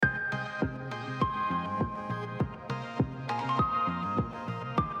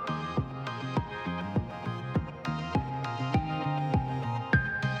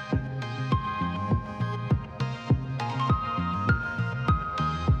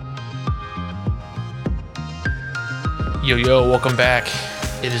Yo, welcome back.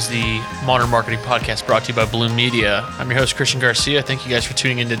 It is the Modern Marketing Podcast brought to you by Bloom Media. I'm your host, Christian Garcia. Thank you guys for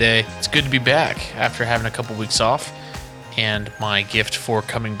tuning in today. It's good to be back after having a couple weeks off. And my gift for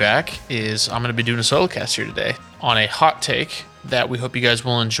coming back is I'm going to be doing a solo cast here today on a hot take that we hope you guys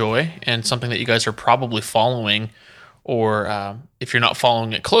will enjoy and something that you guys are probably following, or if you're not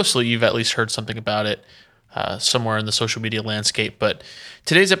following it closely, you've at least heard something about it somewhere in the social media landscape. But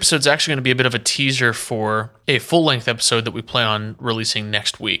today's episode is actually going to be a bit of a teaser for a full-length episode that we plan on releasing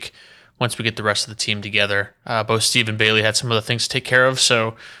next week once we get the rest of the team together. Both Steve and Bailey had some other things to take care of,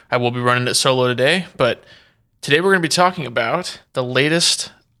 so I will be running it solo today. But today we're going to be talking about the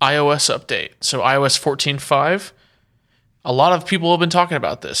latest iOS update. So iOS 14.5. A lot of people have been talking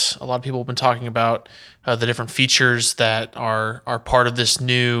about this. A lot of people have been talking about the different features that are part of this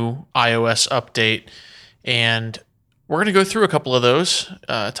new iOS update. And we're going to go through a couple of those,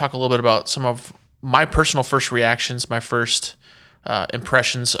 talk a little bit about some of my personal first reactions, my first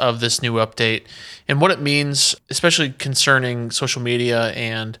impressions of this new update, and what it means, especially concerning social media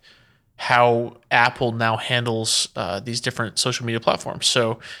and how Apple now handles these different social media platforms.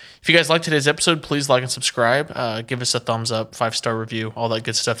 So if you guys like today's episode, please like and subscribe. Give us a thumbs up, 5-star review, all that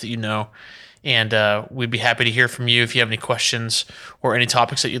good stuff that you know. And we'd be happy to hear from you if you have any questions or any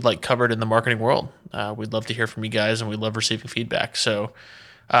topics that you'd like covered in the marketing world. We'd love to hear from you guys, and we love receiving feedback. So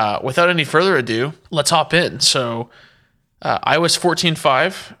without any further ado, let's hop in. So iOS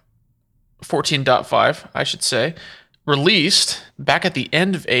 14.5, I should say, released back at the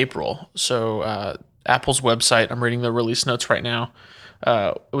end of April. So Apple's website, I'm reading the release notes right now.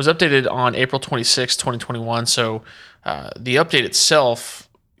 It was updated on April 26, 2021. So the update itself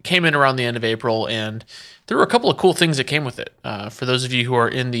came in around the end of April, and there were a couple of cool things that came with it. For those of you who are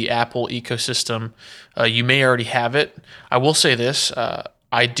in the Apple ecosystem, you may already have it. I will say this,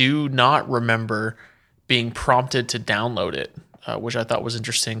 I do not remember being prompted to download it, which I thought was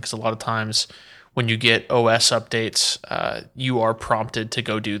interesting because a lot of times when you get OS updates, you are prompted to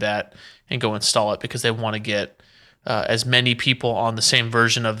go do that and go install it because they want to get as many people on the same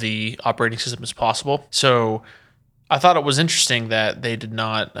version of the operating system as possible. So I thought it was interesting that they did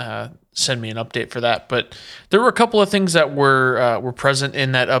not send me an update for that, but there were a couple of things that were present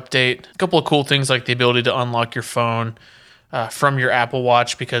in that update. A couple of cool things like the ability to unlock your phone from your Apple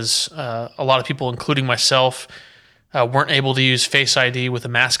Watch, because a lot of people, including myself, weren't able to use Face ID with a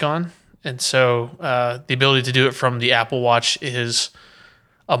mask on, and so the ability to do it from the Apple Watch is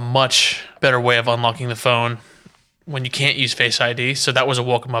a much better way of unlocking the phone when you can't use Face ID. So that was a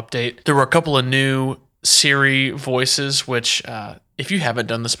welcome update. There were a couple of new Siri voices, which if you haven't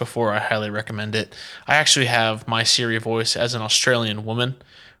done this before, I highly recommend it. I actually have my Siri voice as an Australian woman,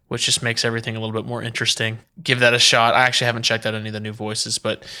 which just makes everything a little bit more interesting. Give that a shot. I actually haven't checked out any of the new voices,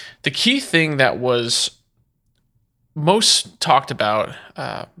 but the key thing that was most talked about,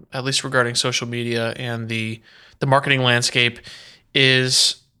 at least regarding social media and the marketing landscape,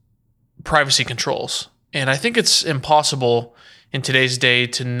 is privacy controls. And I think it's impossible in today's day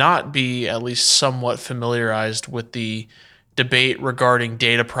to not be at least somewhat familiarized with the debate regarding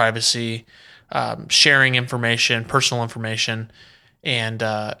data privacy, sharing information, personal information, and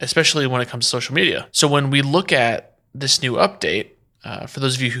especially when it comes to social media. So when we look at this new update, for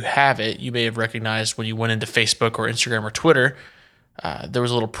those of you who have it, you may have recognized when you went into Facebook or Instagram or Twitter, there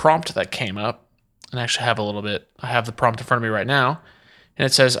was a little prompt that came up. And I actually have I have the prompt in front of me right now. And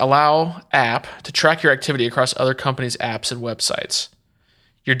it says, allow app to track your activity across other companies' apps and websites.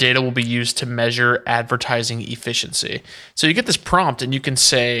 Your data will be used to measure advertising efficiency. So you get this prompt and you can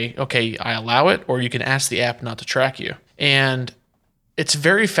say, okay, I allow it, or you can ask the app not to track you. And it's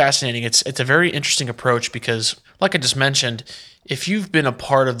very fascinating. It's a very interesting approach because, like I just mentioned, if you've been a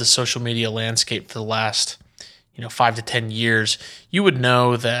part of the social media landscape for the last 5 to 10 years, you would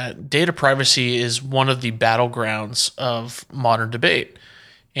know that data privacy is one of the battlegrounds of modern debate,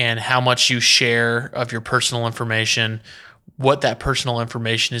 and how much you share of your personal information, what that personal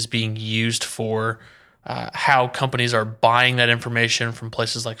information is being used for, how companies are buying that information from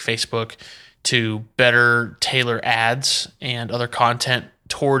places like Facebook to better tailor ads and other content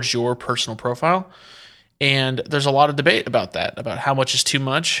towards your personal profile. And there's a lot of debate about that, about how much is too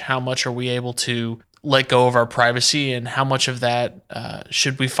much, how much are we able to let go of our privacy, and how much of that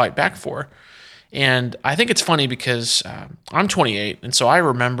should we fight back for. And I think it's funny because I'm 28, and so I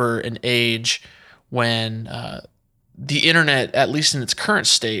remember an age when the internet, at least in its current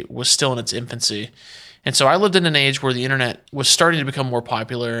state, was still in its infancy. And so I lived in an age where the internet was starting to become more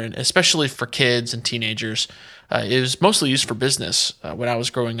popular, and especially for kids and teenagers. It was mostly used for business when I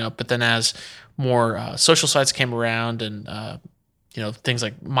was growing up, but then as more social sites came around and things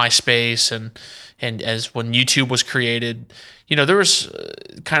like MySpace and as when YouTube was created, there was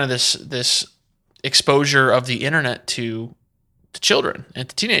kind of this exposure of the internet to children and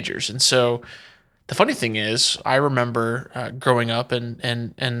to teenagers. And so the funny thing is, I remember growing up,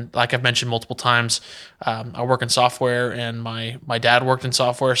 and like I've mentioned multiple times, I work in software, and my dad worked in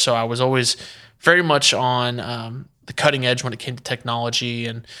software, so I was always very much on the cutting edge when it came to technology.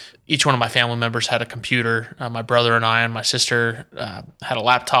 And each one of my family members had a computer. My brother and I and my sister had a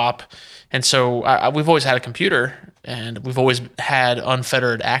laptop, and so we've always had a computer, and we've always had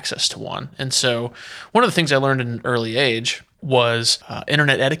unfettered access to one. And so one of the things I learned at an early age was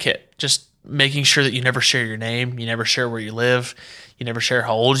internet etiquette, just making sure that you never share your name, you never share where you live, you never share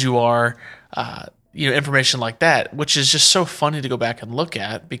how old you are, information like that, which is just so funny to go back and look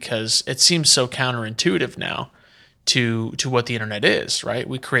at because it seems so counterintuitive now to what the internet is, right?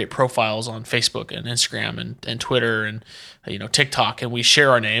 We create profiles on Facebook and Instagram and Twitter and TikTok, and we share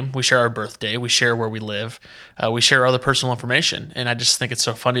our name, we share our birthday, we share where we live, we share other personal information. And I just think it's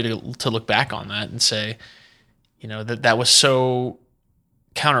so funny to look back on that and say, that was so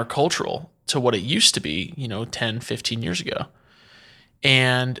countercultural to what it used to be, 10, 15 years ago.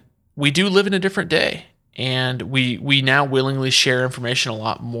 And we do live in a different day. And we now willingly share information a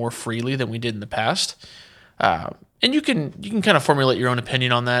lot more freely than we did in the past. And you can kind of formulate your own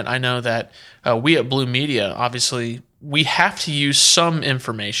opinion on that. I know that we at Blue Media, obviously, we have to use some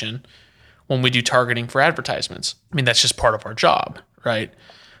information when we do targeting for advertisements. I mean, that's just part of our job, right?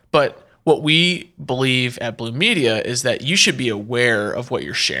 But what we believe at Blue Media is that you should be aware of what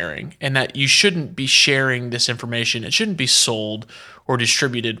you're sharing and that you shouldn't be sharing this information. It shouldn't be sold or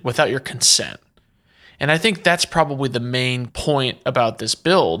distributed without your consent. And I think that's probably the main point about this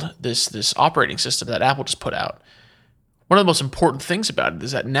build, this operating system that Apple just put out. One of the most important things about it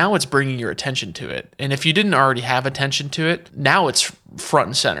is that now it's bringing your attention to it. And if you didn't already have attention to it, now it's front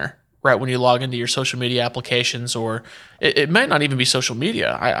and center, right? When you log into your social media applications, or it might not even be social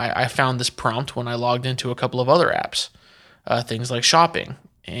media. I found this prompt when I logged into a couple of other apps, things like shopping.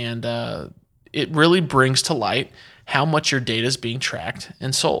 And it really brings to light how much your data is being tracked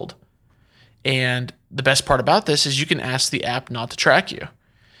and sold. And the best part about this is you can ask the app not to track you.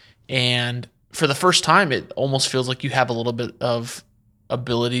 And for the first time, it almost feels like you have a little bit of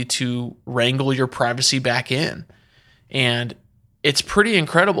ability to wrangle your privacy back in. And it's pretty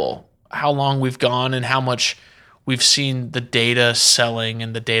incredible how long we've gone and how much we've seen the data selling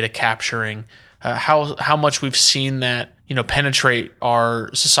and the data capturing, how much we've seen that, penetrate our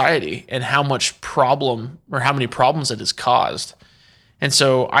society and how much problem or how many problems it has caused. And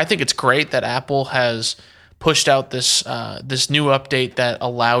so I think it's great that Apple has pushed out this new update that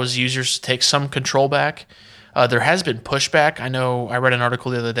allows users to take some control back. There has been pushback. I know I read an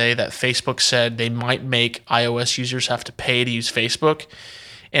article the other day that Facebook said they might make iOS users have to pay to use Facebook.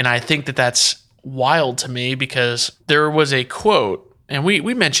 And I think that that's wild to me because there was a quote, and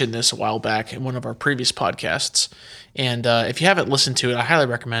we mentioned this a while back in one of our previous podcasts. And if you haven't listened to it, I highly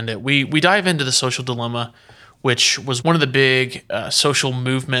recommend it. We dive into the social dilemma, which was one of the big social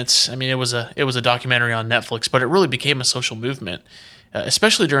movements. I mean, it was a documentary on Netflix, but it really became a social movement,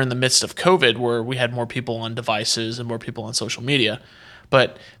 especially during the midst of COVID, where we had more people on devices and more people on social media.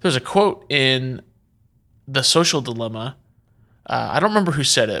 But there's a quote in the social dilemma. I don't remember who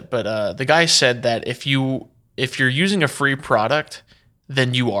said it, but the guy said that if you're using a free product,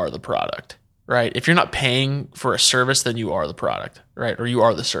 then you are the product, right? If you're not paying for a service, then you are the product, right? Or you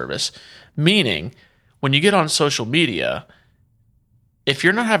are the service. Meaning, when you get on social media, if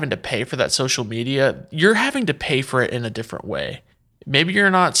you're not having to pay for that social media, you're having to pay for it in a different way. Maybe you're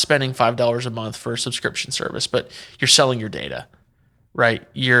not spending $5 a month for a subscription service, but you're selling your data, right?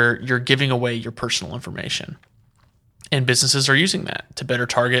 You're giving away your personal information. And businesses are using that to better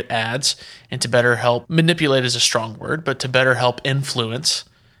target ads and to better help manipulate is a strong word, but to better help influence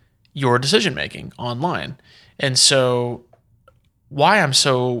your decision-making online. And so why I'm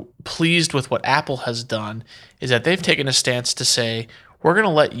so pleased with what Apple has done is that they've taken a stance to say, we're going to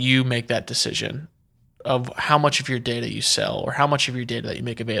let you make that decision of how much of your data you sell or how much of your data that you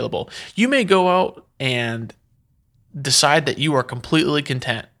make available. You may go out and decide that you are completely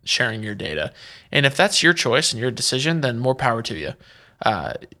content sharing your data. And if that's your choice and your decision, then more power to you.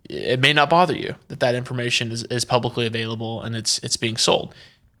 It may not bother you that information is publicly available and it's being sold.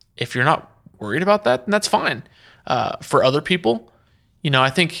 If you're not worried about that, then that's fine. For other people, I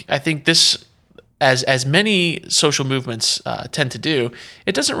think this, as many social movements tend to do,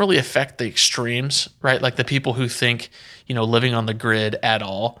 it doesn't really affect the extremes, right? Like the people who think, living on the grid at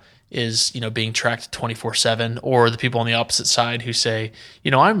all is, being tracked 24/7, or the people on the opposite side who say,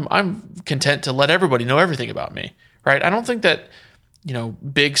 I'm content to let everybody know everything about me, right? I don't think that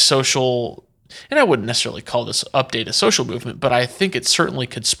big social, and I wouldn't necessarily call this update a social movement, but I think it certainly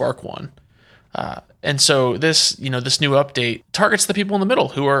could spark one. And so this new update targets the people in the middle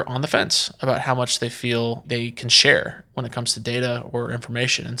who are on the fence about how much they feel they can share when it comes to data or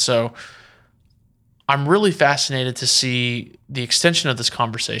information. And so I'm really fascinated to see the extension of this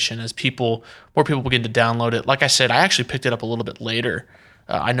conversation as more people begin to download it. Like I said, I actually picked it up a little bit later.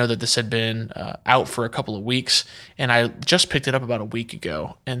 I know that this had been out for a couple of weeks, and I just picked it up about a week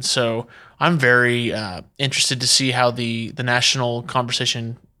ago. And so I'm very interested to see how the national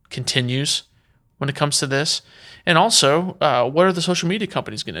conversation continues when it comes to this. And also, what are the social media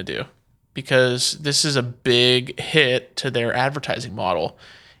companies going to do? Because this is a big hit to their advertising model.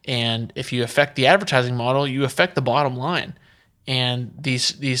 And if you affect the advertising model, you affect the bottom line. And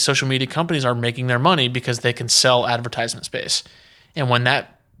these social media companies are making their money because they can sell advertisement space. And when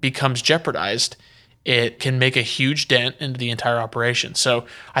that becomes jeopardized, it can make a huge dent into the entire operation. So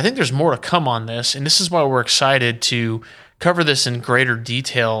I think there's more to come on this. And this is why we're excited to cover this in greater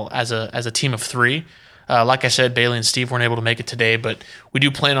detail as a team of three. Like I said, Bailey and Steve weren't able to make it today, but we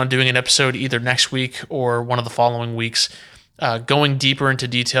do plan on doing an episode either next week or one of the following weeks, going deeper into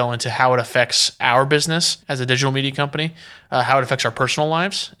detail into how it affects our business as a digital media company, how it affects our personal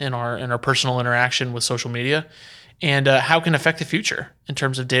lives and our personal interaction with social media, and how it can affect the future in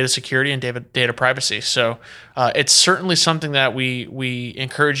terms of data security and data privacy. So it's certainly something that we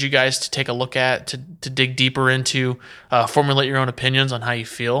encourage you guys to take a look at, to dig deeper into, formulate your own opinions on how you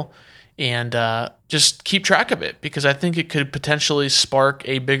feel, and just keep track of it, because I think it could potentially spark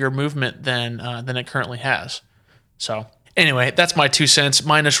a bigger movement than it currently has. So anyway, that's my 2 cents.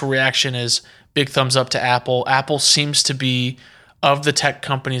 My initial reaction is big thumbs up to Apple. Apple seems to be, of the tech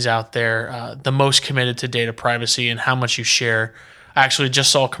companies out there, the most committed to data privacy and how much you share. I actually just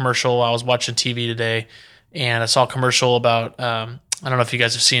saw a commercial. I was watching TV today, and I saw a commercial about, I don't know if you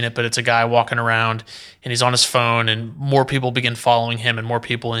guys have seen it, but it's a guy walking around, and he's on his phone, and more people begin following him and more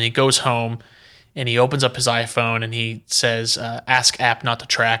people, and he goes home, and he opens up his iPhone, and he says, ask app not to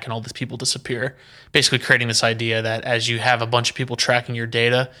track, and all these people disappear. Basically creating this idea that as you have a bunch of people tracking your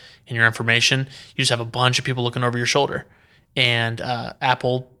data and your information, you just have a bunch of people looking over your shoulder. And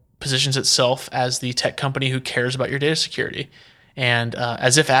Apple positions itself as the tech company who cares about your data security. And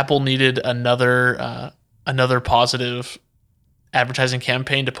as if Apple needed another positive advertising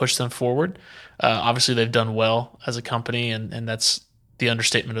campaign to push them forward. Obviously, they've done well as a company, and that's the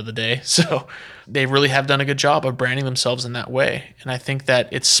understatement of the day. So they really have done a good job of branding themselves in that way. And I think that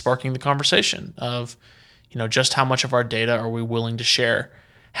it's sparking the conversation of, just how much of our data are we willing to share?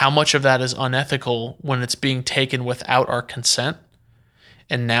 How much of that is unethical when it's being taken without our consent?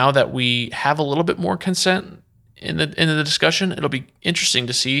 And now that we have a little bit more consent in the discussion, it'll be interesting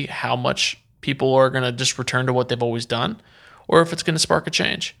to see how much people are going to just return to what they've always done, or if it's going to spark a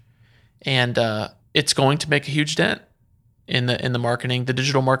change. And it's going to make a huge dent in the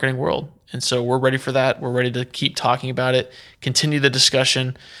digital marketing world. And so we're ready for that. We're ready to keep talking about it, continue the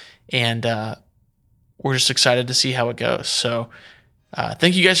discussion, and we're just excited to see how it goes. So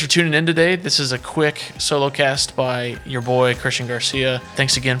thank you guys for tuning in today. This is a quick solo cast by your boy, Christian Garcia.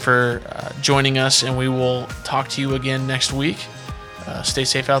 Thanks again for joining us, and we will talk to you again next week. Stay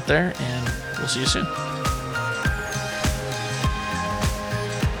safe out there, and we'll see you soon.